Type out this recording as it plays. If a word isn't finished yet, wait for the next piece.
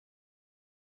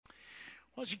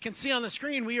Well, as you can see on the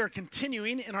screen, we are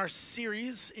continuing in our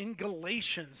series in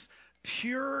Galatians,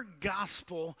 pure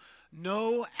gospel,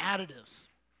 no additives.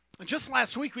 And just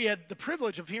last week, we had the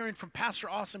privilege of hearing from Pastor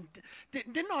Austin.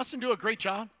 Didn't Austin do a great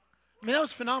job? I mean, that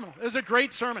was phenomenal. It was a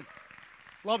great sermon.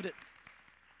 Loved it.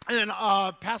 And then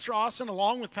Pastor Austin,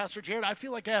 along with Pastor Jared, I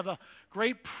feel like I have a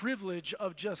great privilege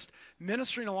of just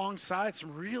ministering alongside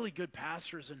some really good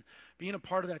pastors and being a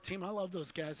part of that team. I love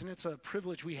those guys, and it's a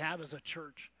privilege we have as a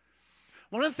church.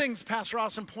 One of the things Pastor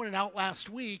Austin pointed out last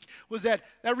week was that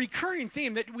recurring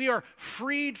theme that we are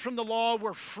freed from the law,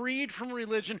 we're freed from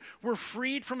religion, we're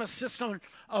freed from a system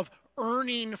of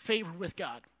earning favor with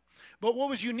God. But what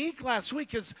was unique last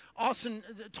week is Austin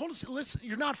told us, listen,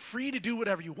 you're not free to do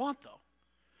whatever you want, though.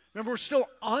 Remember, we're still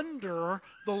under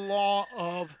the law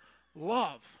of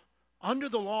love, under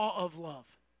the law of love.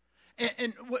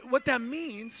 And what that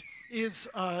means is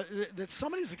that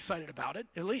somebody's excited about it,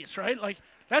 at least, right? Like,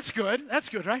 that's good,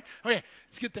 right? Okay,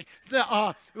 it's a good thing.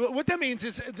 What that means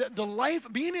is the life,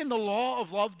 being in the law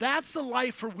of love, that's the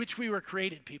life for which we were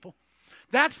created, people.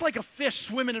 That's like a fish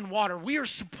swimming in water. We are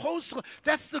supposed to,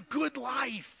 that's the good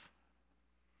life.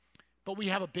 But we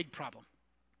have a big problem.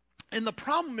 And the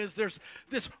problem is there's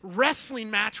this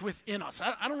wrestling match within us.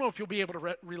 I don't know if you'll be able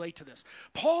to relate to this.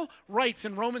 Paul writes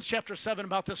in Romans chapter 7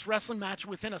 about this wrestling match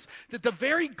within us, that the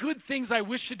very good things I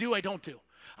wish to do, I don't do.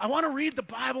 I want to read the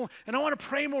Bible, and I want to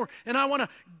pray more, and I want to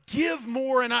give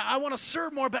more, and I want to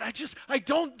serve more, but I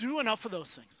don't do enough of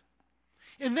those things.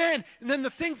 And then the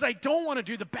things I don't want to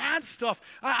do, the bad stuff,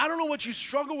 I don't know what you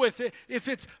struggle with, if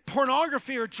it's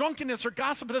pornography or drunkenness or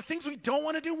gossip, but the things we don't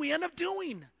want to do, we end up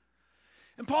doing.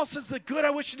 And Paul says, the good I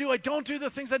wish to do, I don't do.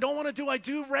 The things I don't want to do, I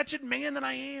do. Wretched man that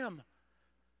I am.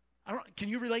 Can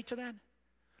you relate to that?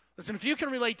 Listen, if you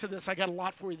can relate to this, I got a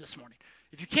lot for you this morning.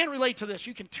 If you can't relate to this,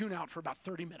 you can tune out for about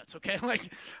 30 minutes, okay?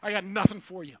 Like, I got nothing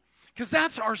for you. Because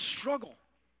that's our struggle.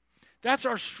 That's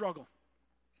our struggle.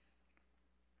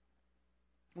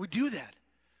 We do that.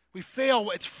 We fail.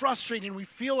 It's frustrating. We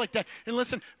feel like that. And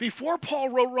listen, before Paul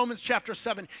wrote Romans chapter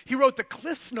 7, he wrote the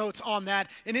Cliff's Notes on that,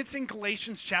 and it's in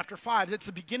Galatians chapter 5. That's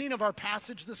the beginning of our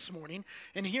passage this morning.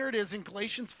 And here it is in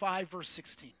Galatians 5, verse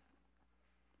 16.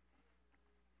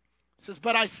 It says,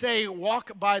 "But I say,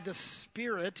 walk by the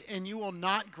Spirit, and you will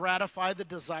not gratify the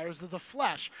desires of the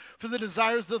flesh. For the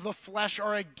desires of the flesh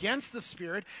are against the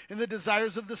Spirit, and the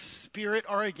desires of the Spirit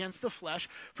are against the flesh.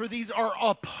 For these are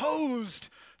opposed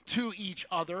to each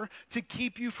other to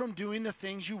keep you from doing the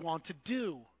things you want to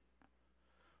do.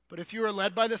 But if you are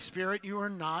led by the Spirit, you are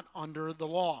not under the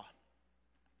law."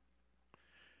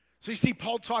 So you see,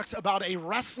 Paul talks about a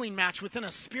wrestling match within a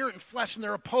spirit and flesh, and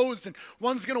they're opposed, and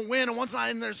one's going to win, and one's not,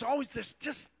 and there's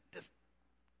just this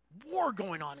war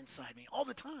going on inside me all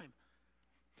the time.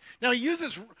 Now, he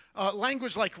uses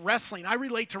language like wrestling. I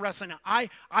relate to wrestling. I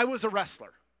was a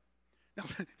wrestler. Now,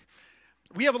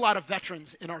 we have a lot of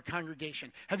veterans in our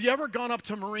congregation. Have you ever gone up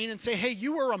to a Marine and say, hey,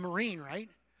 you were a Marine, right?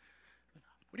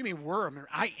 What do you mean, were a Marine?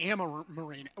 I am a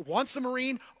Marine. Once a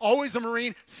Marine, always a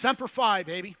Marine. Semper Fi,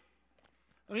 baby.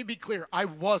 Let me be clear. I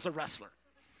was a wrestler.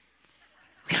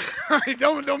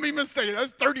 Don't be mistaken. That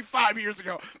was 35 years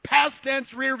ago. Past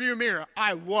tense, rear view mirror.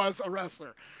 I was a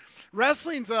wrestler.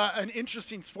 Wrestling's an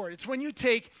interesting sport. It's when you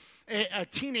take a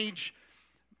teenage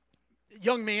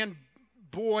young man,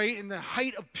 boy, in the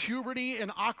height of puberty and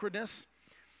awkwardness,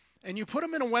 and you put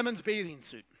him in a women's bathing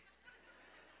suit.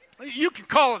 You can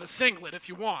call it a singlet if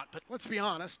you want, but let's be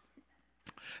honest.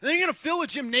 And then you're going to fill a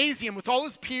gymnasium with all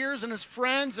his peers and his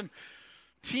friends and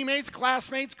teammates,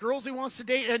 classmates, girls he wants to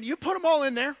date, and you put them all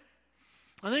in there,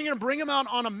 and then you're going to bring them out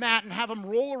on a mat and have them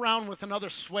roll around with another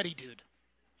sweaty dude.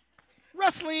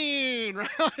 Wrestling,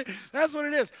 right? That's what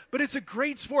it is. But it's a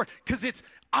great sport because it's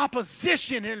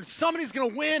opposition, and somebody's going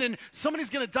to win, and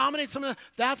somebody's going to dominate.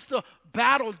 That's the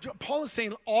battle. Paul is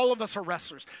saying all of us are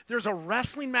wrestlers. There's a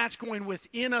wrestling match going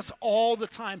within us all the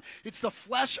time. It's the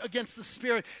flesh against the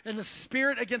spirit, and the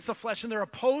spirit against the flesh, and they're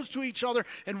opposed to each other,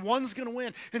 and one's going to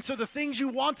win. And so the things you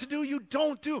want to do, you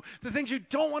don't do. The things you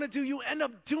don't want to do, you end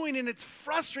up doing, and it's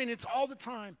frustrating. It's all the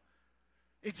time.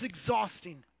 It's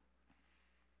exhausting.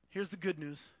 Here's the good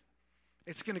news.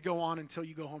 It's going to go on until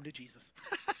you go home to Jesus.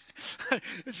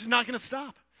 It's just not going to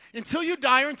stop. Until you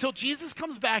die or until Jesus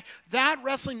comes back, that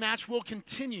wrestling match will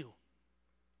continue.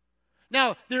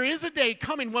 Now, there is a day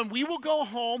coming when we will go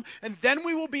home, and then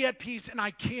we will be at peace, and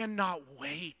I cannot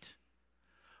wait.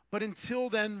 But until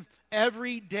then,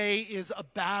 every day is a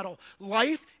battle.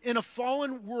 Life in a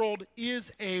fallen world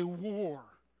is a war.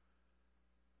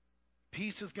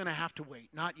 Peace is going to have to wait.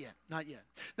 Not yet, not yet.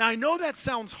 Now, I know that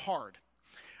sounds hard,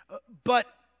 but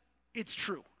it's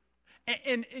true.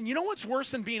 And you know what's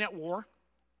worse than being at war?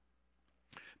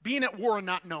 being at war and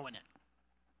not knowing it.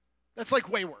 That's like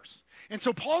way worse. And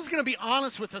so Paul's going to be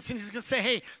honest with us, and he's going to say,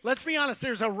 hey, let's be honest.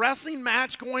 There's a wrestling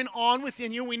match going on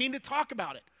within you, and we need to talk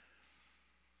about it.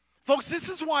 Folks, this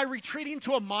is why retreating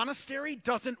to a monastery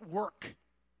doesn't work.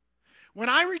 When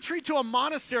I retreat to a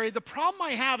monastery, the problem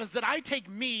I have is that I take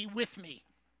me with me.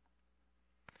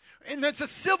 And that's a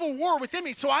civil war within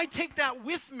me, so I take that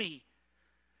with me.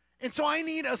 And so I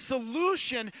need a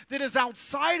solution that is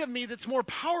outside of me that's more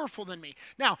powerful than me.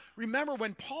 Now, remember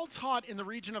when Paul taught in the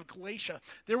region of Galatia,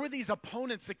 there were these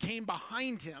opponents that came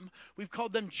behind him. We've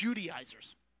called them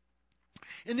Judaizers.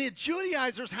 And the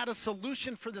Judaizers had a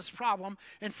solution for this problem,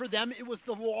 and for them it was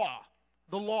the law.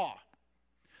 The law.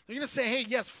 They're going to say, hey,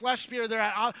 yes, flesh, spirit, they're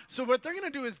at. So what they're going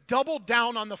to do is double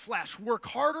down on the flesh, work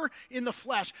harder in the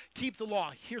flesh, keep the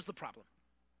law. Here's the problem.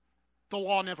 The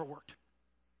law never worked.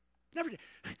 Never did.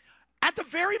 At the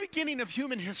very beginning of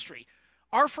human history,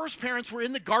 our first parents were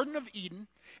in the Garden of Eden,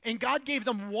 and God gave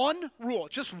them one rule,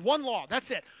 just one law. That's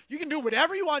it. You can do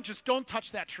whatever you want, just don't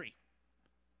touch that tree.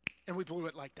 And we blew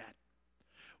it like that.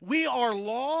 We are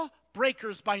law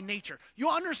breakers by nature. You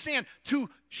understand, to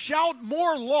shout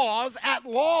more laws at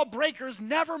law breakers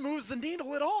never moves the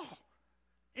needle at all.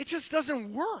 It just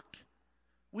doesn't work.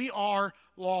 We are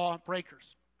law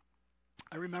breakers.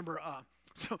 I remember,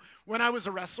 so when I was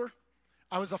a wrestler,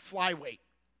 I was a flyweight.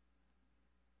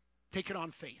 Take it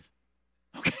on faith.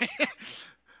 Okay?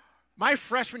 My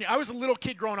freshman year, I was a little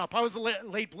kid growing up. I was a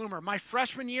late bloomer. My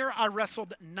freshman year, I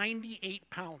wrestled 98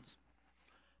 pounds.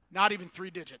 Not even 3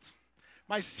 digits.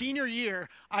 My senior year,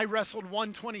 I wrestled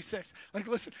 126. Like,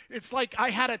 listen, it's like I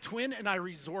had a twin and I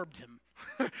resorbed him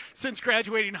since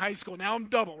graduating high school. Now I'm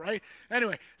double, right?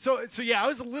 Anyway, so yeah, I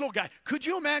was a little guy. Could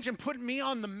you imagine putting me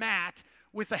on the mat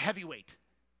with a heavyweight?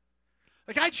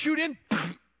 Like, I'd shoot in,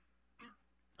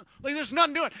 like there's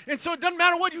nothing doing. And so it doesn't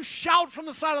matter what you shout from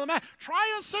the side of the mat.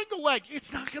 Try a single leg.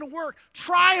 It's not going to work.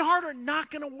 Try harder. Not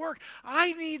going to work.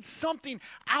 I need something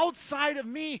outside of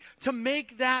me to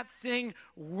make that thing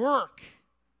work.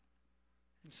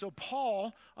 And so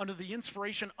Paul, under the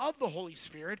inspiration of the Holy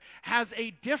Spirit, has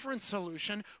a different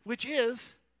solution, which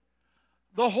is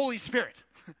the Holy Spirit.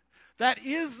 That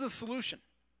is the solution.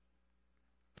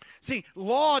 See,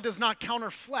 law does not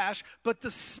counter flesh, but the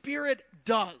Spirit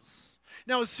does.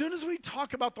 Now, as soon as we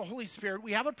talk about the Holy Spirit,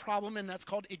 we have a problem, and that's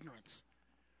called ignorance.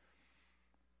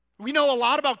 We know a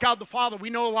lot about God the Father.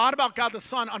 We know a lot about God the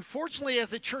Son. Unfortunately,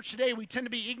 as a church today, we tend to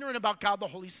be ignorant about God the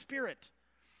Holy Spirit.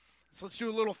 So let's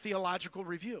do a little theological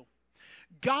review.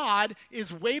 God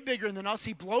is way bigger than us.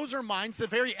 He blows our minds. The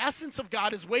very essence of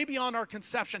God is way beyond our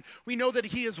conception. We know that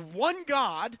he is one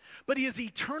God, but he is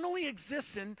eternally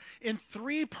existent in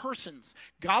 3 persons.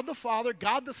 God the Father,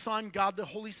 God the Son, God the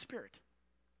Holy Spirit.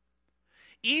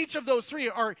 Each of those 3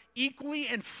 are equally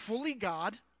and fully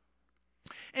God,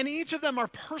 and each of them are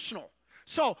personal.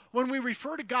 So when we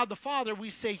refer to God the Father,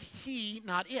 we say he,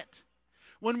 not it.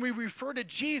 When we refer to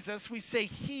Jesus, we say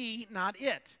he, not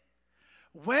it.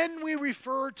 When we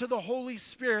refer to the Holy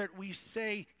Spirit, we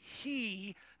say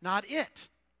he, not it.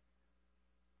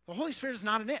 The Holy Spirit is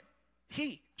not an it.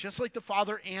 He, just like the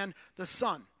Father and the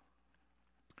Son.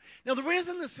 Now, the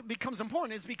reason this becomes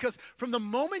important is because from the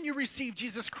moment you receive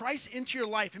Jesus Christ into your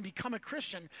life and become a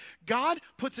Christian, God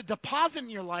puts a deposit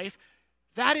in your life.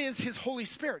 That is his Holy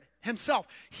Spirit himself.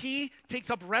 He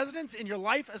takes up residence in your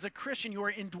life as a Christian. You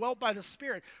are indwelt by the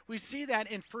Spirit. We see that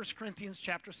in 1 Corinthians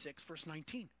chapter 6, verse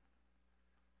 19.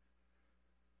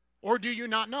 Or do you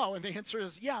not know? And the answer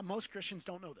is, yeah, most Christians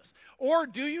don't know this. Or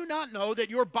do you not know that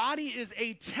your body is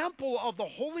a temple of the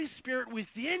Holy Spirit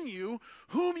within you,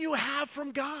 whom you have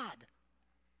from God?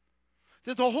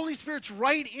 That the Holy Spirit's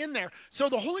right in there. So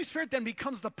the Holy Spirit then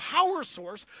becomes the power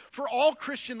source for all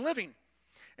Christian living.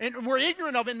 And we're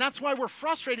ignorant of it, and that's why we're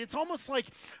frustrated. It's almost like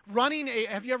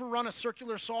have you ever run a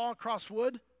circular saw across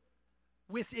wood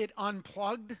with it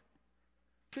unplugged?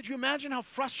 Could you imagine how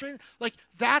frustrating? Like,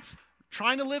 that's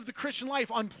trying to live the Christian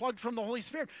life unplugged from the Holy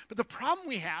Spirit. But the problem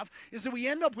we have is that we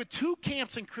end up with 2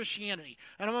 camps in Christianity.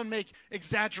 And I'm going to make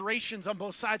exaggerations on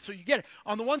both sides so you get it.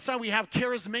 On the one side, we have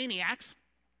charismaniacs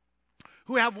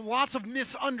who have lots of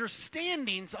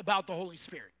misunderstandings about the Holy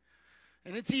Spirit.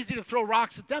 And it's easy to throw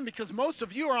rocks at them because most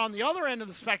of you are on the other end of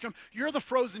the spectrum. You're the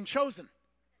frozen chosen.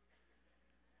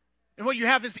 And what you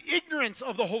have is ignorance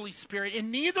of the Holy Spirit,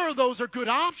 and neither of those are good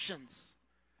options.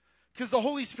 Because the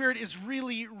Holy Spirit is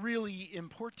really, really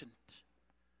important.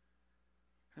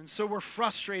 And so we're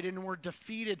frustrated and we're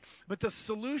defeated. But the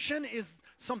solution is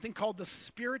something called the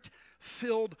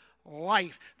Spirit-filled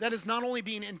life. That is not only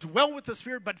being indwelt with the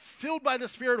Spirit, but filled by the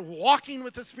Spirit, walking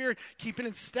with the Spirit, keeping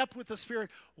in step with the Spirit.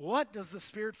 What does the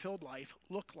Spirit-filled life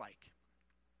look like?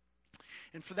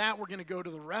 And for that, we're going to go to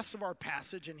the rest of our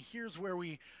passage, and here's where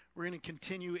we're going to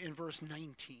continue in verse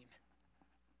 19.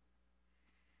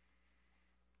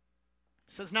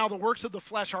 It says, "Now the works of the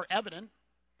flesh are evident: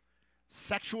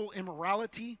 sexual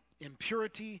immorality,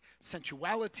 impurity,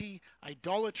 sensuality,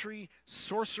 idolatry,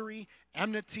 sorcery,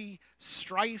 enmity,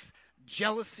 strife,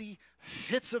 jealousy,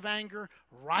 fits of anger,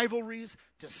 rivalries,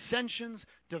 dissensions,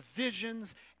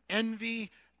 divisions, envy,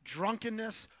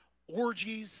 drunkenness,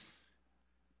 orgies,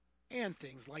 and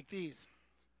things like these.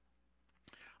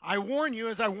 I warn you,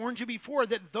 as I warned you before,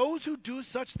 that those who do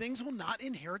such things will not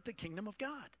inherit the kingdom of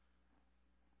God.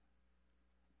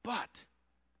 But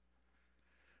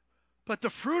the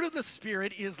fruit of the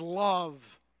Spirit is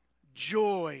love,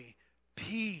 joy,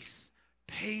 peace,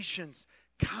 patience,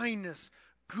 kindness,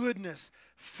 goodness,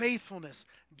 faithfulness,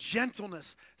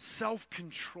 gentleness,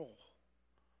 self-control.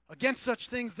 Against such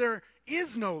things there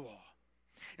is no law.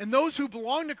 And those who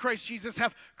belong to Christ Jesus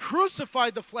have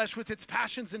crucified the flesh with its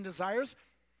passions and desires.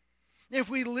 If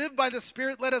we live by the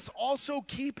Spirit, let us also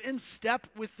keep in step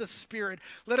with the Spirit.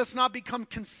 Let us not become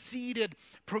conceited,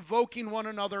 provoking one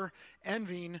another,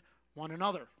 envying one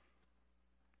another."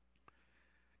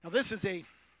 Now, this is a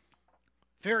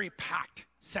very packed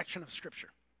section of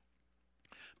Scripture.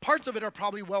 Parts of it are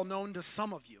probably well known to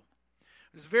some of you.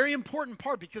 It's a very important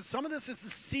part because some of this is the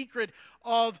secret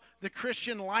of the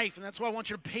Christian life, and that's why I want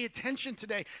you to pay attention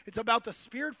today. It's about the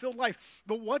Spirit-filled life.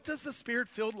 But what does the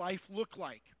Spirit-filled life look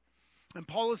like? And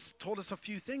Paul has told us a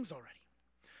few things already.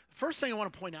 The first thing I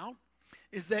want to point out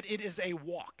is that it is a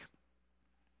walk.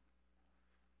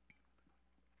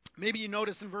 Maybe you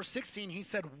notice in verse 16, he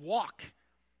said, walk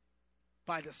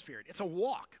by the Spirit. It's a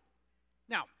walk.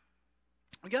 Now,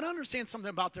 we got to understand something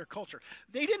about their culture.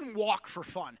 They didn't walk for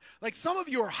fun. Like some of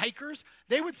you are hikers,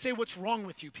 they would say, "What's wrong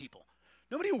with you people?"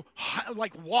 Nobody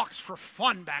walks for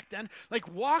fun back then. Like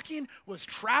walking was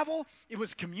travel. It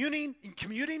was commuting.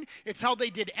 It's how they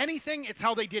did anything. It's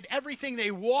how they did everything.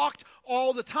 They walked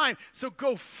all the time. So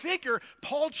go figure,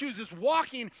 Paul chooses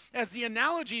walking as the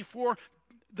analogy for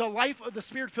the life of the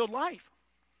Spirit-filled life.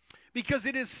 Because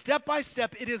it is step by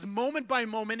step, it is moment by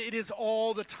moment, it is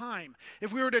all the time.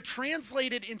 If we were to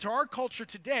translate it into our culture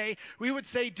today, we would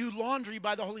say do laundry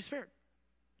by the Holy Spirit.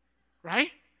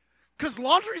 Right? Because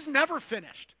laundry's never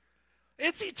finished.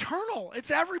 It's eternal.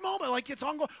 It's every moment, like it's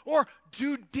ongoing. Or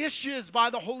do dishes by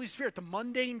the Holy Spirit, the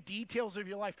mundane details of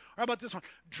your life. Or how about this one?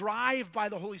 Drive by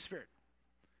the Holy Spirit.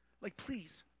 Like,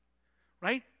 please.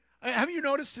 Right? Have you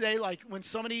noticed today, like when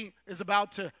somebody is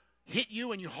about to hit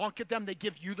you and you honk at them, they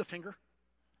give you the finger?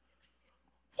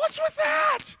 What's with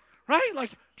that? Right?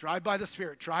 Like, drive by the Spirit,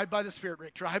 Rick, drive by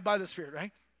the Spirit,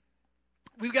 right?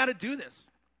 We've got to do this.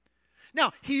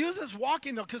 Now, he uses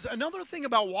walking, though, because another thing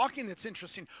about walking that's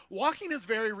interesting, walking is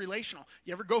very relational.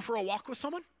 You ever go for a walk with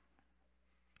someone?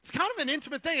 It's kind of an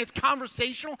intimate thing. It's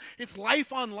conversational. It's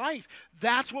life on life.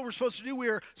 That's what we're supposed to do.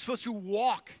 We're supposed to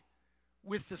walk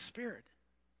with the Spirit.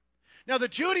 Now, the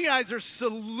Judaizers'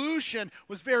 solution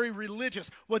was very religious.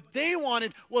 What they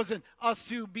wanted wasn't us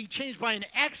to be changed by an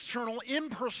external,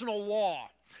 impersonal law.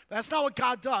 That's not what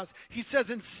God does. He says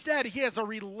instead, he has a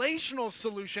relational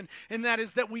solution, and that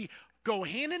is that we go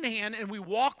hand in hand and we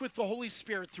walk with the Holy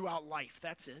Spirit throughout life.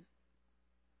 That's it.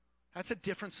 That's a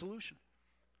different solution.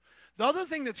 The other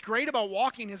thing that's great about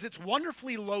walking is it's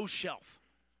wonderfully low shelf.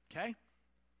 Okay?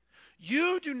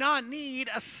 You do not need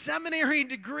a seminary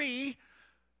degree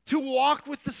to walk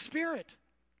with the Spirit.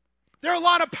 There are a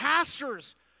lot of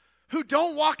pastors who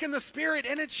don't walk in the Spirit,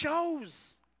 and it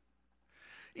shows.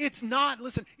 The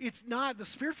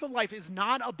Spirit-filled life is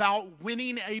not about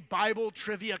winning a Bible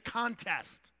trivia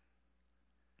contest.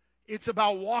 It's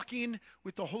about walking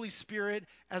with the Holy Spirit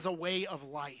as a way of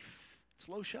life. It's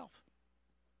low shelf.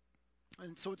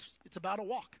 And so it's about a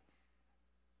walk.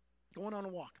 Going on a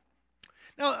walk.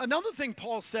 Now, another thing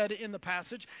Paul said in the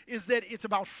passage is that it's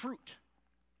about fruit.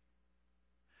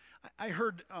 I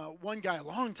heard one guy a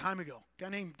long time ago, a guy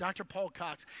named Dr. Paul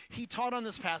Cox. He taught on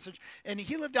this passage, and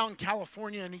he lived out in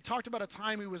California, and he talked about a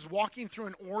time he was walking through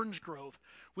an orange grove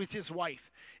with his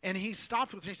wife, and he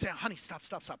stopped with her. He said, "Honey, stop.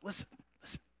 Listen.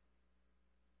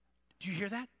 Do you hear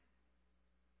that?"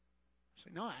 I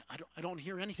said, "No, I don't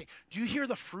hear anything. Do you hear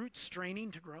the fruit straining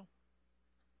to grow?"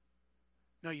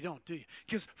 "No, you don't, do you?"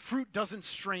 Because fruit doesn't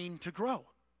strain to grow.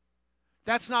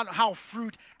 That's not how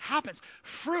fruit happens.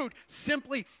 Fruit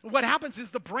simply, what happens is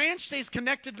the branch stays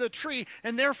connected to the tree,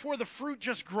 and therefore the fruit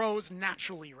just grows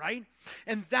naturally, right?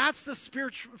 And that's the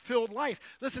Spirit-filled life.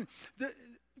 Listen,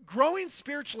 growing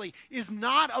spiritually is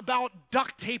not about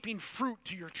duct taping fruit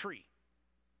to your tree.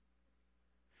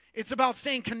 It's about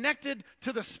staying connected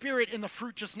to the Spirit, and the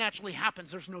fruit just naturally happens.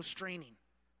 There's no straining.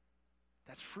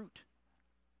 That's fruit.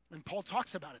 And Paul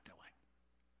talks about it that way.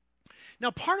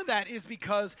 Now, part of that is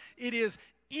because it is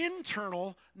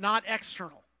internal, not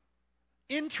external.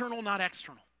 Internal, not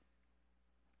external.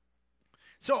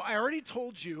 So I already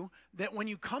told you that when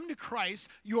you come to Christ,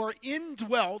 you are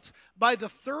indwelt by the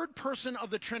third person of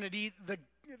the Trinity,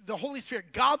 the Holy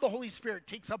Spirit. God, the Holy Spirit,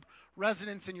 takes up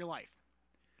residence in your life.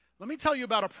 Let me tell you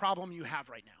about a problem you have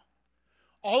right now.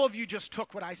 All of you just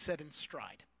took what I said in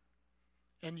stride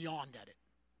and yawned at it.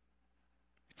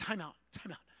 Time out.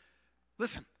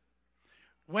 Listen.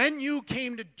 When you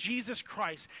came to Jesus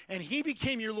Christ and he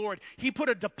became your Lord, he put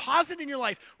a deposit in your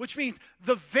life, which means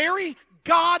the very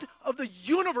God of the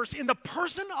universe in the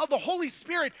person of the Holy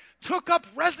Spirit took up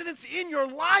residence in your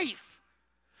life.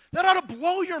 That ought to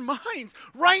blow your minds.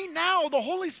 Right now, the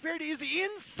Holy Spirit is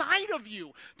inside of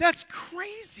you. That's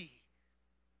crazy.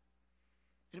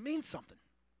 And it means something.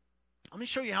 Let me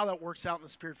show you how that works out in the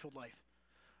Spirit-filled life.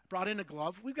 Brought in a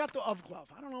glove. We've got the of glove.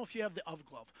 I don't know if you have the of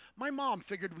glove. My mom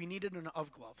figured we needed an of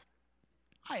glove.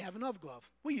 I have an of glove.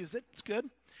 We use it. It's good.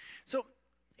 So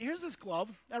here's this glove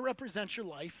that represents your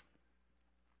life.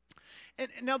 And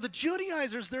now the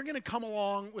Judaizers, they're going to come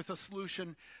along with a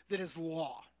solution that is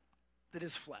law, that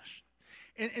is flesh.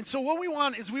 And so what we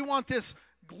want is we want this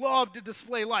glove to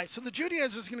display life. So the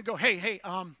Judaizers are going to go, hey,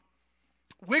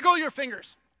 wiggle your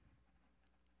fingers.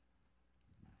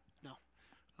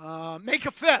 Make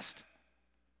a fist.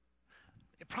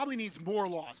 It probably needs more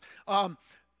laws.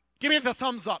 Give me the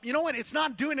thumbs up. You know what? It's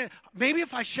not doing it. Maybe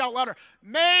if I shout louder,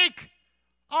 make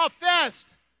a fist.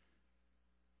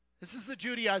 This is the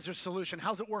Judaizer solution.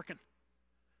 How's it working?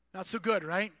 Not so good,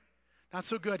 right? Not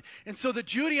so good. And so the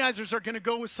Judaizers are going to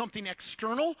go with something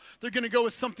external. They're going to go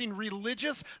with something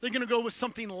religious. They're going to go with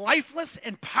something lifeless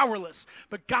and powerless.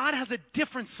 But God has a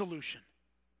different solution.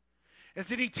 Is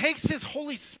that he takes his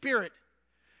Holy Spirit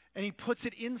and he puts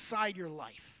it inside your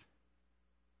life.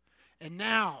 And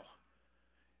now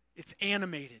it's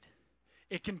animated.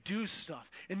 It can do stuff.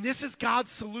 And this is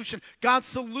God's solution. God's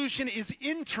solution is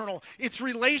internal. It's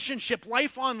relationship,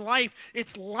 life on life.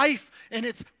 It's life and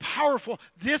it's powerful.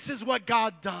 This is what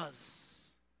God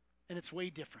does. And it's way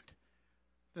different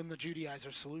than the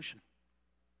Judaizer solution.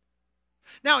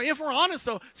 Now, if we're honest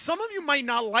though, some of you might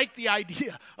not like the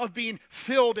idea of being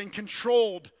filled and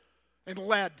controlled and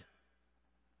led.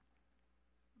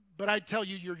 But I tell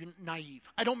you, you're naive.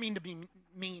 I don't mean to be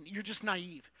mean. You're just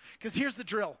naive. Because here's the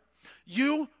drill.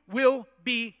 You will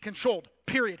be controlled,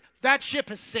 period. That ship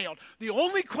has sailed. The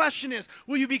only question is,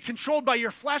 will you be controlled by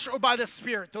your flesh or by the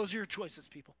Spirit? Those are your choices,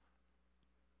 people.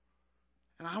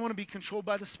 And I want to be controlled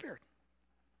by the Spirit.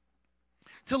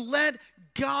 To let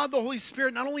God, the Holy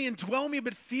Spirit, not only indwell me,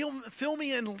 but fill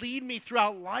me and lead me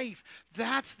throughout life.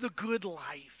 That's the good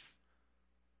life.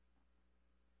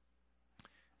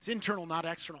 It's internal, not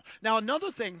external. Now, another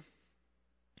thing,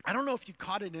 I don't know if you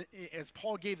caught it as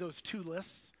Paul gave those two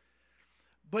lists,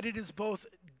 but it is both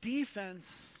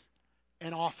defense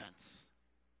and offense.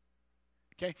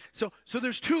 Okay, so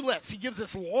there's two lists. He gives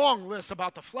this long list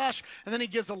about the flesh, and then he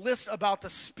gives a list about the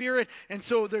Spirit, and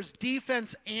so there's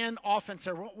defense and offense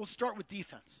there. We'll start with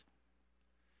defense.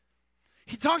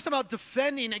 He talks about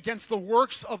defending against the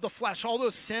works of the flesh, all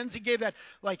those sins. He gave that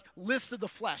list of the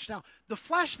flesh. Now, the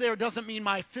flesh there doesn't mean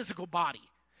my physical body.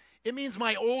 It means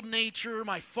my old nature,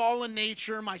 my fallen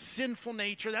nature, my sinful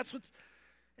nature. That's what's,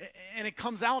 and it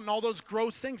comes out in all those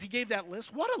gross things. He gave that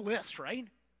list. What a list, right?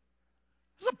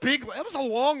 It was a big list. It was a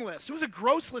long list. It was a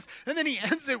gross list. And then he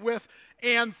ends it with,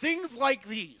 and things like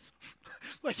these.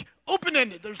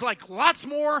 Open-ended. There's lots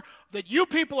more that you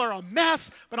people are a mess,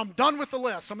 but I'm done with the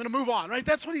list. I'm going to move on, right?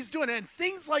 That's what he's doing. And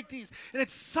things like these. And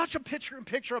it's such a picture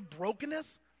of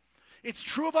brokenness. It's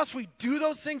true of us. We do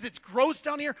those things. It's gross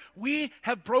down here. We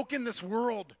have broken this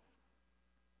world.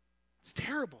 It's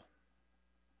terrible.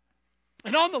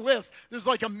 And on the list, there's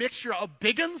a mixture of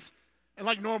big ones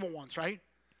and normal ones, right?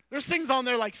 There's things on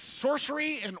there like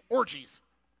sorcery and orgies.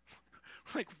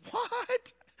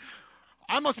 What?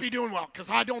 I must be doing well because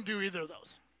I don't do either of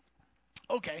those.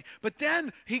 Okay, but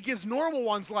then he gives normal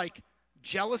ones like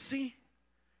jealousy,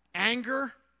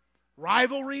 anger,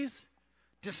 rivalries,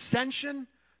 dissension,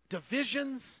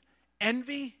 divisions,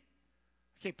 envy.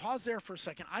 Okay, pause there for a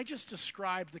second. I just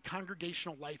described the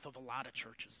congregational life of a lot of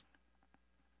churches.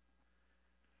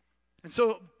 And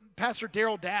so Pastor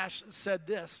Daryl Dash said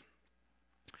this.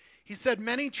 He said,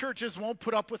 many churches won't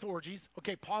put up with orgies.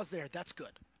 Okay, pause there. That's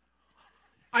good.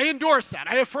 I endorse that.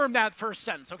 I affirm that first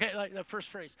sentence, okay, that first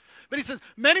phrase. But he says,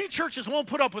 many churches won't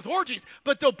put up with orgies,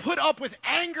 but they'll put up with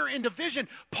anger and division.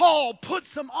 Paul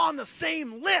puts them on the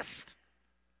same list.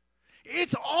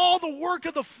 It's all the work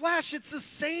of the flesh. It's the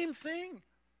same thing.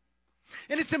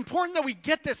 And it's important that we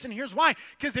get this, and here's why.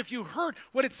 Because if you heard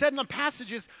what it said in the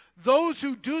passages, those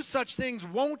who do such things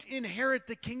won't inherit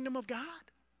the kingdom of God.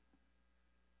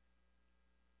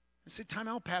 I said, time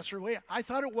out, Pastor. Wait, I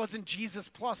thought it wasn't Jesus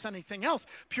plus anything else.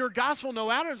 Pure gospel, no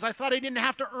additives. I thought I didn't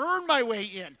have to earn my way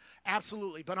in.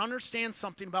 Absolutely. But understand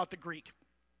something about the Greek.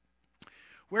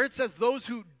 Where it says those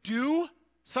who do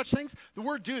such things, the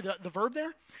word do, the verb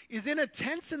there, is in a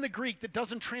tense in the Greek that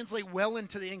doesn't translate well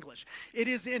into the English. It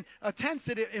is in a tense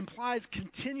that it implies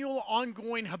continual,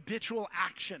 ongoing, habitual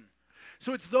action.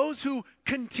 So it's those who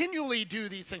continually do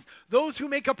these things, those who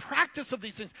make a practice of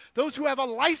these things, those who have a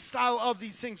lifestyle of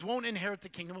these things won't inherit the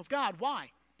kingdom of God. Why?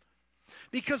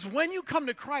 Because when you come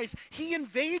to Christ, he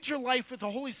invades your life with the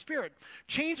Holy Spirit.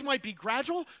 Change might be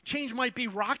gradual, change might be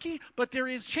rocky, but there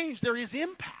is change, there is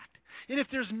impact. And if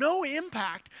there's no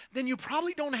impact, then you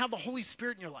probably don't have the Holy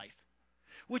Spirit in your life,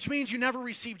 which means you never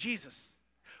receive Jesus,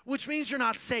 which means you're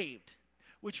not saved,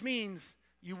 which means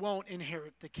you won't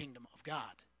inherit the kingdom of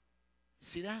God. You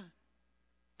see that?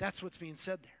 That's what's being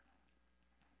said there.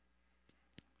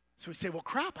 So we say, well,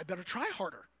 crap, I better try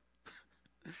harder.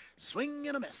 Swing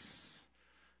and a miss.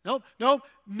 No,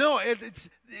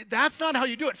 that's not how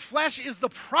you do it. Flesh is the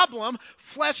problem.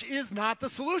 Flesh is not the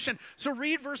solution. So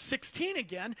read verse 16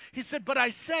 again. He said, but I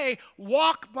say,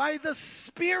 walk by the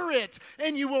Spirit,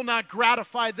 and you will not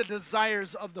gratify the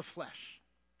desires of the flesh.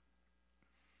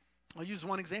 I'll use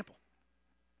one example.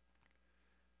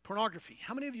 Pornography.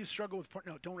 How many of you struggle with porn?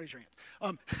 No, don't raise your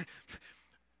hands.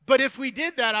 But if we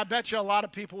did that, I bet you a lot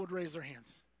of people would raise their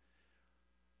hands.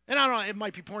 And I don't know, it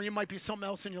might be porn, it might be something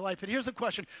else in your life. But here's the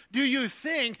question. Do you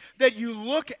think that you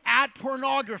look at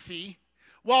pornography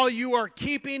while you are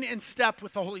keeping in step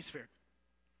with the Holy Spirit?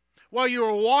 While you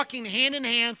are walking hand in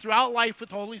hand throughout life with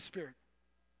the Holy Spirit?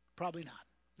 Probably not,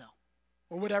 no.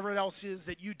 Or whatever else is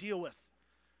that you deal with.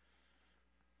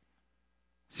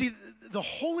 See, the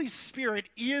Holy Spirit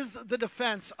is the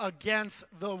defense against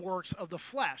the works of the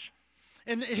flesh.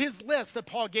 And his list that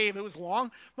Paul gave, it was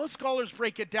long. Most scholars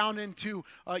break it down into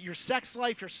your sex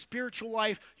life, your spiritual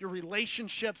life, your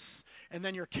relationships, and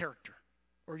then your character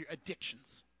or your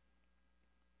addictions.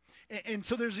 And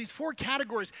so there's these 4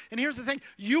 categories. And here's the thing.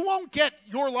 You won't get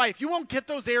your life, you won't get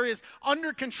those areas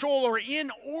under control or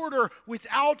in order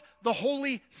without the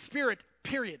Holy Spirit,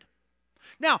 period.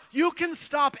 Now, you can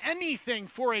stop anything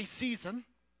for a season.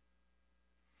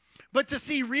 But to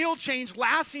see real change,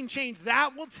 lasting change,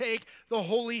 that will take the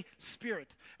Holy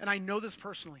Spirit. And I know this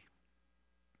personally.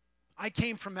 I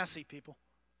came from messy, people.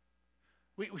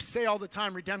 We say all the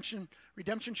time, Redemption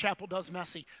Chapel does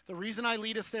messy. The reason I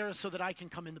lead us there is so that I can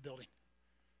come in the building.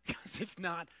 Because if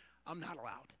not, I'm not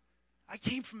allowed. I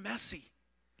came from messy.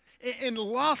 And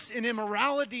lust and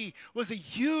immorality was a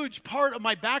huge part of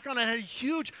my background. I had a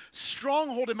huge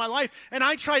stronghold in my life. And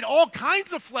I tried all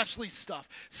kinds of fleshly stuff,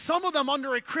 some of them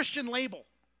under a Christian label.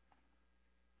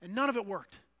 And none of it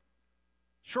worked.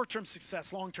 Short-term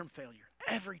success, long-term failure.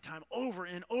 Every time, over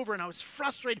and over, and I was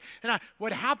frustrated. And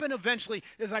what happened eventually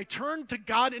is I turned to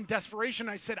God in desperation.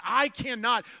 I said, I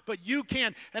cannot, but you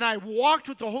can. And I walked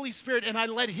with the Holy Spirit, and I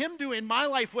let him do in my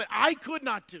life what I could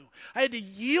not do. I had to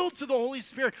yield to the Holy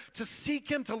Spirit to seek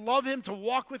him, to love him, to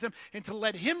walk with him, and to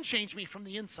let him change me from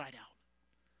the inside out.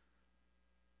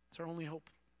 It's our only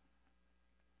hope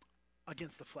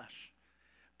against the flesh.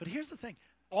 But here's the thing.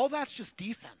 All that's just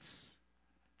defense.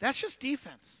 That's just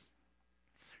defense.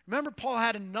 Remember, Paul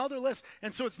had another list.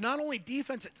 And so it's not only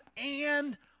defense, it's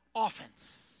and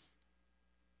offense.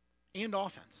 And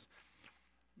offense.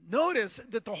 Notice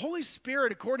that the Holy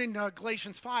Spirit, according to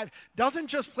Galatians 5, doesn't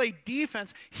just play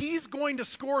defense. He's going to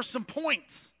score some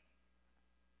points.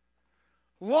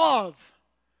 Love,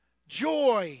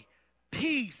 joy,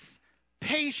 peace,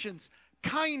 patience,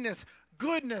 kindness,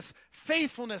 goodness,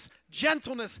 faithfulness,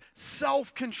 gentleness,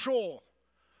 self-control.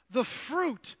 The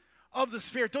fruit of the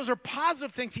Spirit. Those are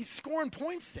positive things. He's scoring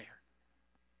points there.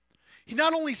 He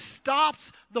not only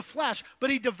stops the flesh, but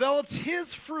he develops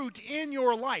his fruit in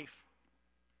your life.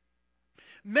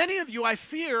 Many of you, I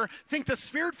fear, think the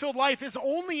Spirit-filled life is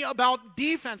only about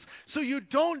defense. So you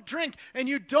don't drink and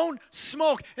you don't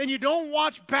smoke and you don't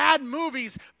watch bad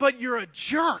movies, but you're a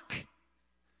jerk.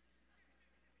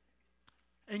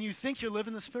 And you think you're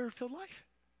living the Spirit-filled life.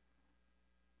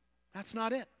 That's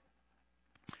not it.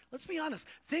 Let's be honest.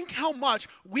 Think how much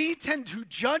we tend to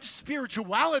judge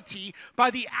spirituality by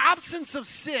the absence of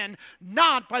sin,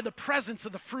 not by the presence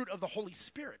of the fruit of the Holy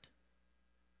Spirit.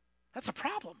 That's a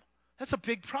problem. That's a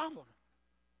big problem.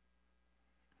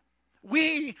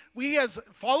 We as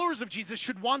followers of Jesus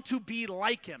should want to be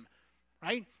like him,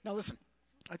 right? Now listen,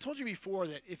 I told you before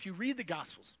that if you read the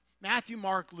Gospels, Matthew,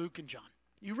 Mark, Luke, and John,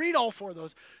 You read all four of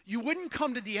those, you wouldn't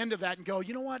come to the end of that and go,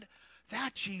 you know what?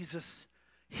 That Jesus,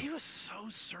 he was so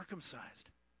circumcised.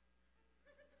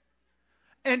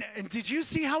 And did you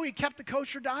see how he kept the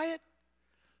kosher diet?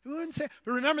 We wouldn't say,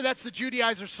 but remember, that's the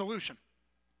Judaizer solution.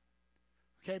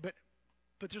 Okay, but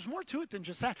there's more to it than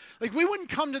just that. Like, we wouldn't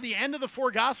come to the end of the four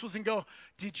Gospels and go,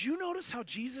 did you notice how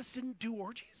Jesus didn't do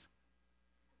orgies?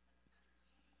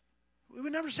 We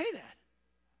would never say that.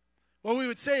 What we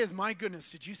would say is, my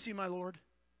goodness, did you see my Lord?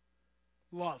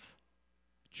 Love,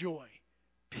 joy,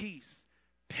 peace,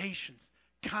 patience,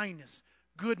 kindness,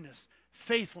 goodness,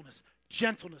 faithfulness,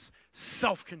 gentleness,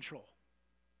 self-control.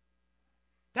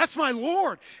 That's my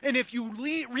Lord. And if you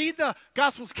read the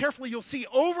Gospels carefully, you'll see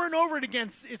over and over again,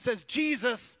 it says,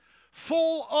 Jesus,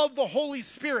 full of the Holy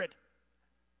Spirit.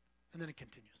 And then it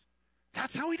continues.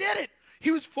 That's how he did it.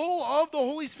 He was full of the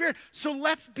Holy Spirit. So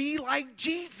let's be like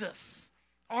Jesus,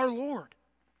 our Lord.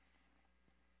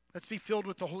 Let's be filled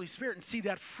with the Holy Spirit and see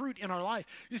that fruit in our life.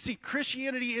 You see,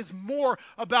 Christianity is more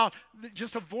about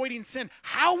just avoiding sin.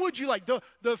 How would you like,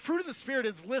 the fruit of the Spirit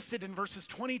is listed in verses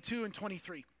 22 and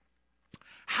 23.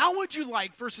 How would you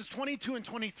like verses 22 and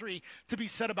 23 to be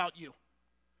said about you?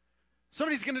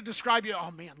 Somebody's going to describe you,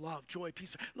 oh man, love, joy,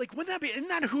 peace. Like, isn't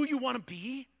that who you want to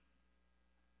be?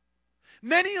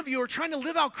 Many of you are trying to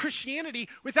live out Christianity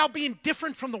without being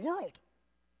different from the world.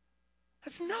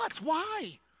 That's nuts.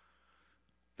 Why?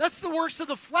 That's the works of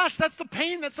the flesh. That's the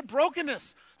pain. That's the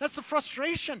brokenness. That's the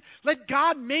frustration. Let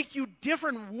God make you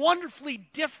different, wonderfully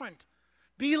different.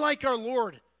 Be like our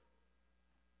Lord.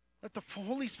 Let the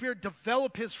Holy Spirit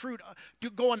develop his fruit,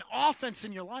 go on offense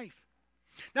in your life.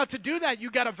 Now, to do that,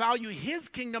 you got to value his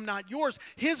kingdom, not yours.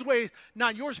 His ways,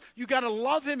 not yours. You got to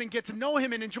love him and get to know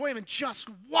him and enjoy him and just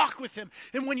walk with him.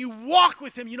 And when you walk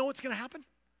with him, you know what's going to happen?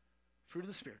 Fruit of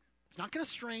the Spirit. It's not going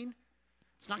to strain.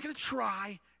 It's not going to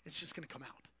try. It's just going to come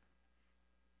out.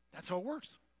 That's how it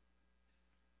works.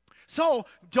 So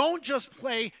don't just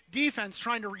play defense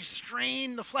trying to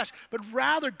restrain the flesh, but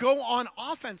rather go on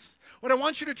offense. What I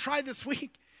want you to try this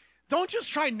week, don't just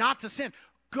try not to sin.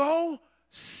 Go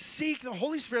seek the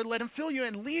Holy Spirit, let him fill you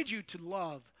and lead you to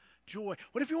love, joy.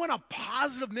 What if you want a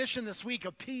positive mission this week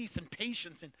of peace and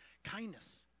patience and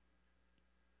kindness?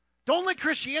 Don't let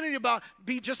Christianity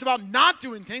be just about not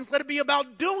doing things. Let it be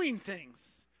about doing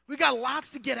things. We've got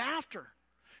lots to get after.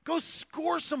 Go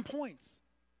score some points.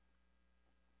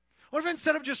 What if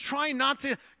instead of just trying not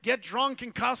to get drunk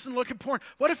and cuss and look at porn,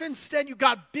 what if instead you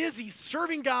got busy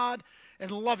serving God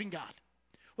and loving God?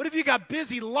 What if you got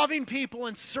busy loving people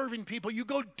and serving people? You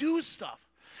go do stuff.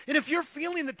 And if you're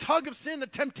feeling the tug of sin, the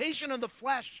temptation of the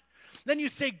flesh, then you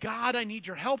say, God, I need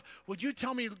your help. Would you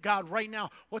tell me, God, right now,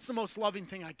 what's the most loving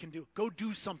thing I can do? Go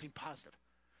do something positive.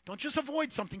 Don't just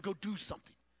avoid something, go do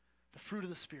something. The fruit of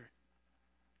the Spirit.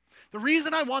 The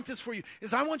reason I want this for you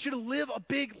is I want you to live a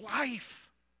big life.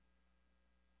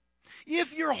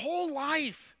 If your whole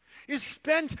life is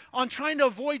spent on trying to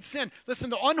avoid sin, listen,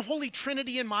 the unholy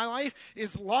trinity in my life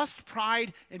is lust,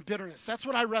 pride, and bitterness. That's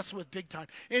what I wrestle with big time.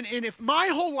 And if my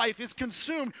whole life is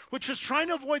consumed with just trying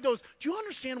to avoid those, do you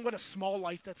understand what a small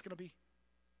life that's going to be?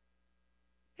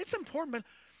 It's important, but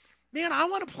man, I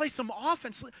want to play some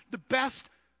offense. The best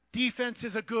defense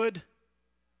is a good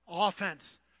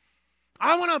offense.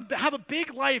 I want to have a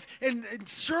big life and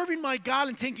serving my God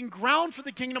and taking ground for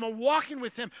the kingdom and walking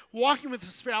with him, walking with the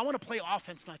Spirit. I want to play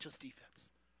offense, not just defense.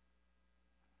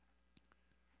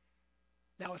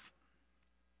 Now,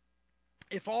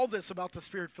 if all this about the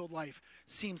Spirit-filled life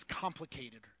seems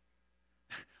complicated,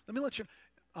 let me let you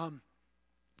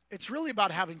it's really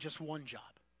about having just one job.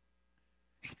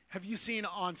 Have you seen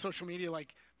on social media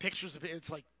like pictures of it?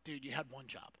 It's like, dude, you had one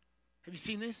job. Have you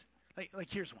seen these? Like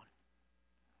here's one.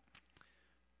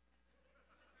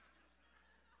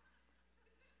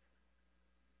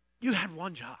 You had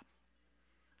one job.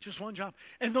 Just one job.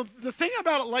 And the thing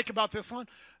about this one,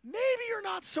 maybe you're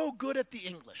not so good at the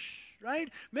English, right?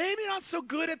 Maybe not so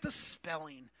good at the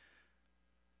spelling.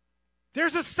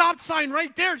 There's a stop sign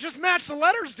right there. Just match the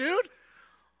letters, dude.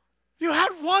 You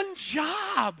had one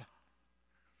job.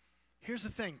 Here's the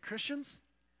thing, Christians,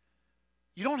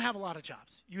 you don't have a lot of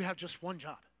jobs. You have just one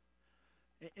job.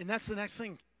 And that's the next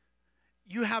thing.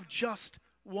 You have just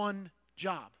one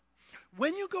job.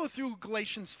 When you go through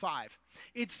Galatians 5,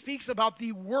 it speaks about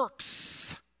the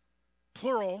works,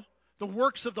 plural, the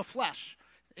works of the flesh.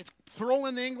 It's plural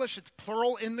in the English, it's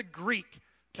plural in the Greek,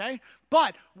 okay?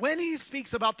 But when he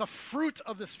speaks about the fruit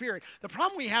of the Spirit, the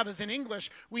problem we have is in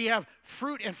English, we have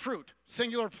fruit and fruit,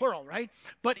 singular, plural, right?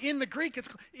 But in the Greek,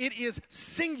 it is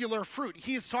singular fruit.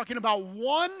 He is talking about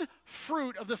one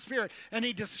fruit of the Spirit, and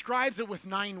he describes it with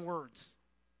 9 words,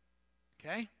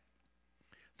 okay?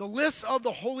 the list of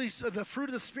the fruit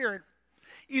of the Spirit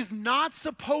is not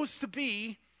supposed to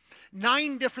be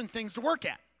 9 different things to work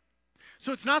at.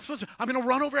 So it's not supposed to, I'm going to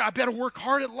run over here. I better work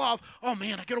hard at love. Oh,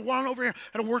 man, I got to run over here.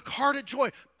 I got to work hard at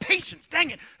joy. Patience, dang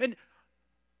it. And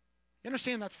you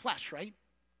understand that's flesh, right?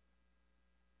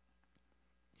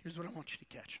 Here's what I want you to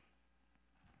catch.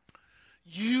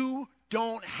 You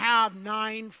don't have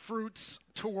 9 fruits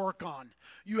to work on.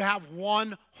 You have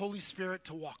one Holy Spirit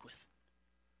to walk with.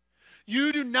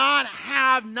 You do not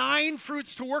have 9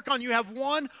 fruits to work on. You have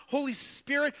one Holy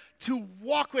Spirit to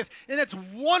walk with. And it's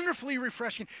wonderfully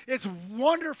refreshing. It's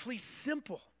wonderfully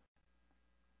simple.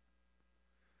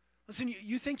 Listen,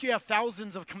 you think you have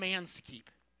thousands of commands to keep,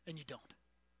 and you don't.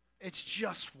 It's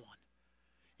just one.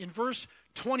 In verse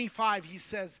 25, he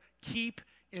says, keep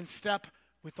in step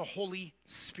with the Holy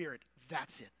Spirit.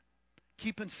 That's it.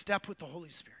 Keep in step with the Holy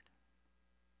Spirit.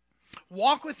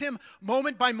 Walk with him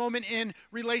moment by moment in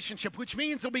relationship, which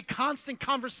means there'll be constant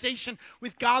conversation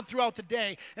with God throughout the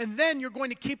day. And then you're going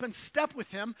to keep in step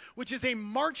with him, which is a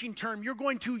marching term. You're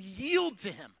going to yield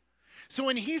to him. So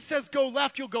when he says go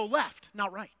left, you'll go left,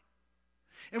 not right.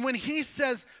 And when he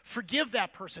says forgive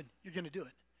that person, you're going to do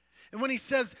it. And when he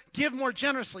says give more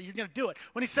generously, you're going to do it.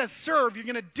 When he says serve, you're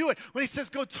going to do it. When he says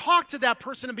go talk to that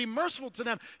person and be merciful to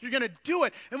them, you're going to do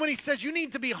it. And when he says you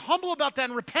need to be humble about that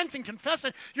and repent and confess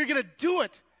it, you're going to do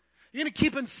it. You're going to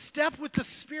keep in step with the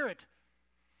Spirit.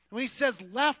 And when he says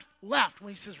left, left.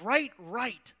 When he says right,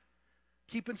 right.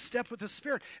 Keep in step with the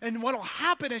Spirit. And what will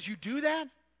happen as you do that?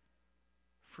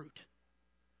 Fruit.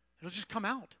 It'll just come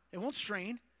out. It won't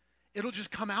strain. It'll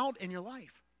just come out in your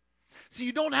life. So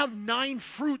you don't have 9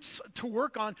 fruits to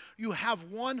work on. You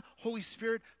have one Holy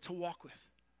Spirit to walk with.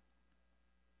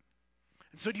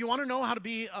 And so do you want to know how to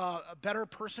be a better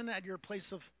person at your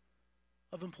place of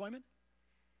employment?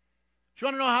 Do you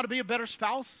want to know how to be a better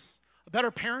spouse, a better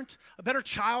parent, a better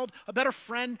child, a better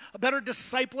friend, a better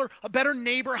discipler, a better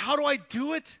neighbor? How do I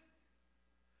do it?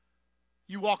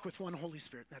 You walk with one Holy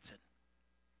Spirit. That's it.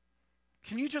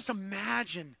 Can you just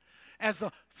imagine as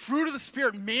the fruit of the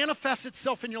Spirit manifests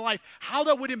itself in your life, how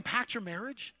that would impact your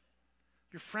marriage,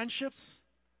 your friendships,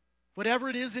 whatever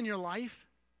it is in your life?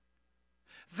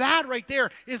 That right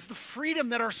there is the freedom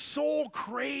that our soul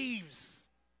craves.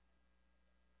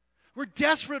 We're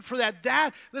desperate for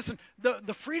that. Listen,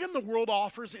 the freedom the world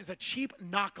offers is a cheap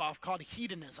knockoff called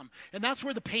hedonism, and that's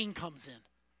where the pain comes in.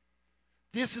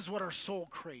 This is what our soul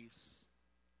craves.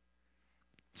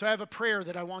 So I have a prayer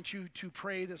that I want you to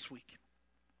pray this week.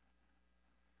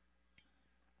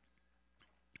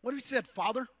 What if you said,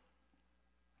 Father,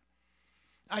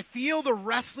 I feel the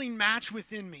wrestling match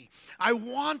within me. I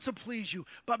want to please you,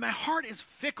 but my heart is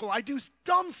fickle. I do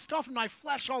dumb stuff in my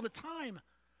flesh all the time.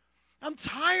 I'm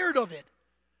tired of it,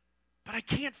 but I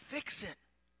can't fix it.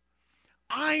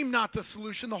 I'm not the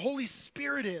solution. The Holy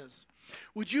Spirit is.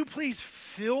 Would you please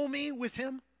fill me with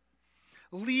him?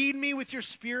 Lead me with your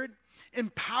Spirit.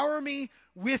 Empower me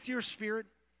with your Spirit.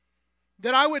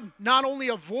 That I would not only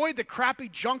avoid the crappy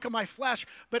junk of my flesh,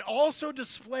 but also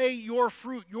display your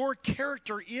fruit, your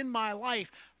character in my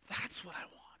life. That's what I want.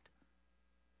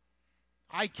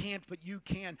 I can't, but you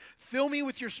can. Fill me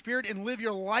with your Spirit and live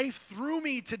your life through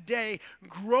me today.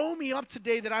 Grow me up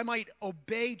today that I might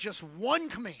obey just one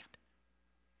command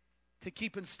to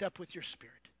keep in step with your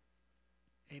Spirit.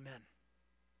 Amen.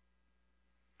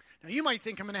 Now you might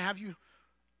think I'm going to have you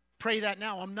pray that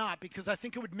now. I'm not, because I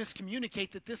think it would miscommunicate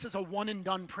that this is a one and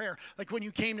done prayer. Like when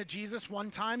you came to Jesus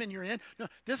one time and you're in. No,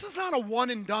 this is not a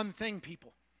one and done thing,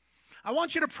 people. I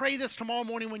want you to pray this tomorrow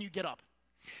morning when you get up.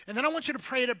 And then I want you to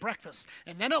pray it at breakfast,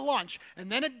 and then at lunch,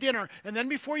 and then at dinner, and then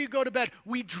before you go to bed.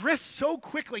 We drift so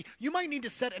quickly. You might need to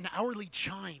set an hourly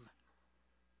chime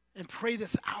and pray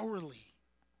this hourly.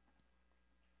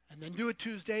 And then do it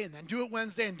Tuesday, and then do it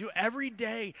Wednesday, and do it every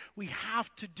day. We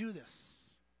have to do this.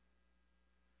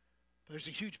 There's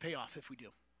a huge payoff if we do.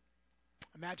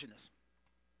 Imagine this.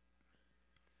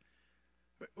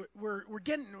 We're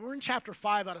in chapter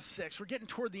 5 out of 6. We're getting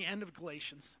toward the end of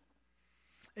Galatians.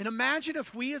 And imagine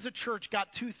if we as a church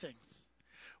got 2 things.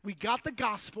 We got the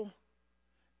gospel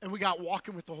and we got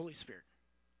walking with the Holy Spirit.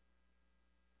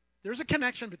 There's a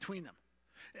connection between them.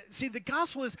 See, the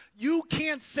gospel is you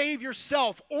can't save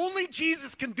yourself. Only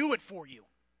Jesus can do it for you.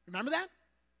 Remember that?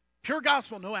 Pure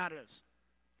gospel, no additives.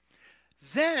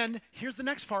 Then, here's the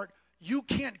next part. You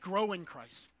can't grow in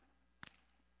Christ.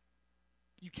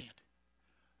 You can't.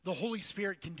 The Holy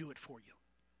Spirit can do it for you.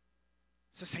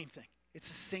 It's the same thing. It's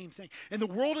the same thing. And the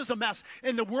world is a mess.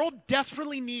 And the world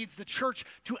desperately needs the church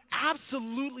to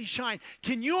absolutely shine.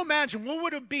 Can you imagine what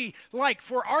would it be like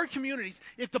for our communities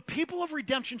if the people of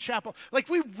Redemption Chapel, like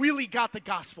we really got the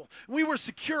gospel. We were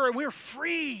secure and we were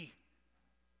free.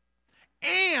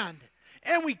 And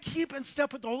we keep in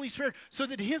step with the Holy Spirit so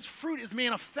that his fruit is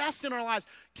manifest in our lives.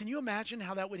 Can you imagine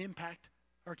how that would impact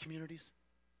our communities?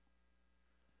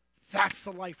 That's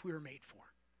the life we were made for.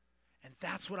 And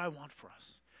that's what I want for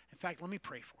us. In fact, let me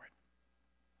pray for it.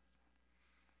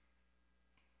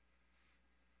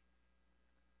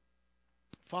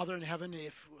 Father in heaven,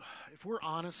 if we're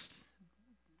honest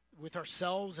with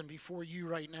ourselves and before you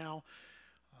right now,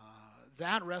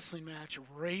 that wrestling match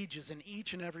rages in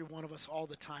each and every one of us all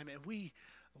the time, and we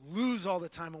lose all the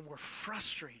time, and we're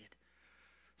frustrated.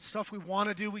 Stuff we want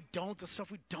to do, we don't. The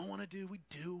stuff we don't want to do, we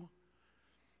do.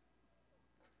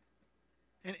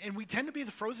 And we tend to be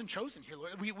the frozen chosen here,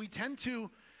 Lord. We tend to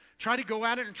try to go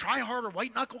at it and try harder,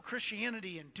 white-knuckle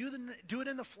Christianity, and do it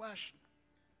in the flesh.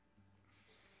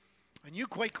 And you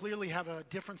quite clearly have a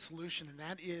different solution, and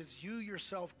that is you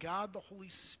yourself, God the Holy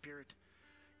Spirit,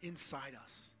 inside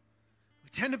us. We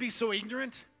tend to be so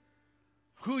ignorant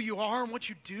who you are and what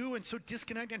you do and so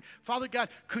disconnected. Father God,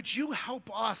 could you help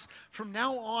us from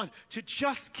now on to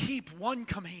just keep one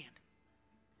command?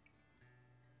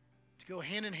 To go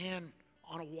hand in hand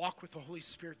on a walk with the Holy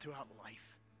Spirit throughout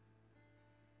life.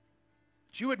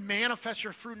 That you would manifest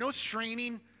your fruit, no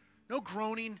straining, no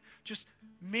groaning, just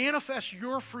manifest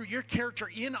your fruit, your character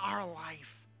in our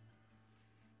life.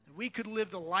 That we could live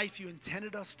the life you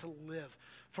intended us to live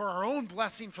for our own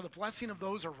blessing, for the blessing of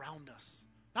those around us.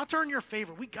 Not to earn your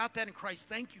favor. We got that in Christ.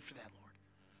 Thank you for that, Lord.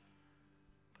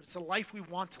 But it's a life we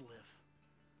want to live.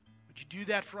 Would you do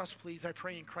that for us, please? I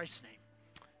pray in Christ's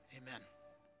name. Amen.